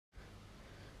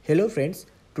Hello friends,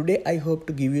 today I hope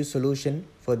to give you solution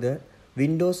for the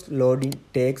Windows loading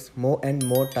takes more and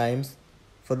more times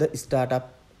for the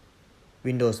startup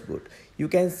Windows boot. You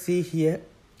can see here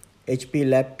HP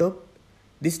laptop.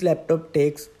 This laptop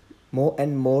takes more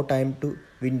and more time to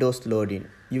Windows loading.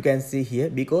 You can see here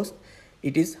because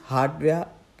it is hardware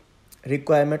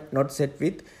requirement not set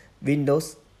with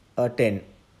Windows 10.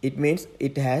 It means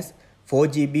it has 4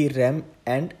 GB RAM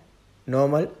and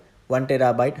normal 1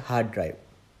 terabyte hard drive.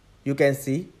 You can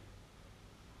see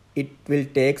it will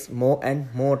takes more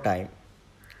and more time.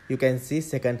 You can see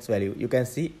seconds value. You can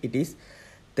see it is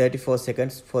 34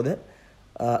 seconds for the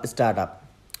startup.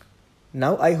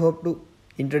 Now I hope to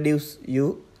introduce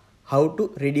you how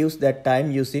to reduce that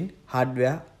time using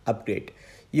hardware upgrade.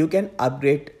 You can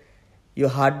upgrade your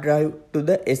hard drive to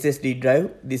the SSD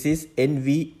drive. This is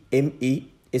NVMe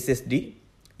SSD.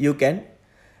 You can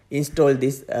install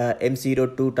this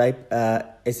M02 type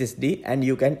SSD and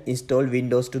you can install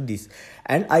Windows to this.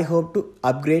 And I hope to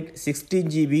upgrade 16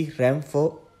 GB RAM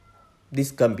for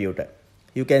this computer.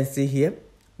 You can see here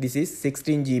this is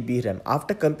 16 GB RAM.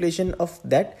 After completion of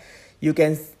that, you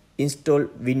can install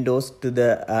Windows to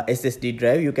the SSD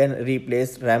drive. You can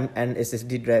replace RAM and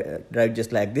SSD drive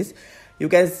just like this. You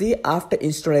can see after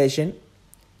installation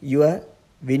your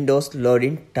Windows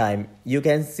loading time. You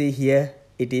can see here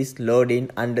it is loading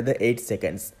under the 8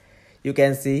 seconds. You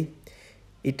can see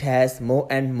it has more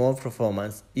and more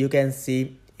performance. You can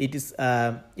see it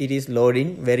is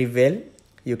loading very well.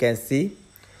 You can see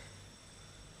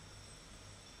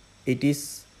it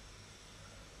is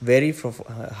very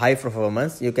high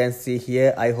performance. You can see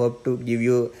here I hope to give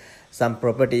you some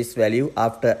properties value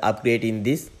after upgrading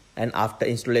this and after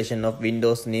installation of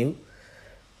Windows new.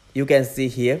 You can see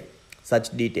here such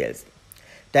details.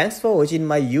 Thanks for watching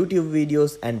my YouTube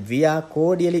videos, and we are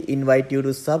cordially invite you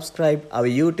to subscribe our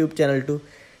YouTube channel to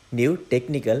new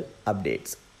technical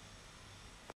updates.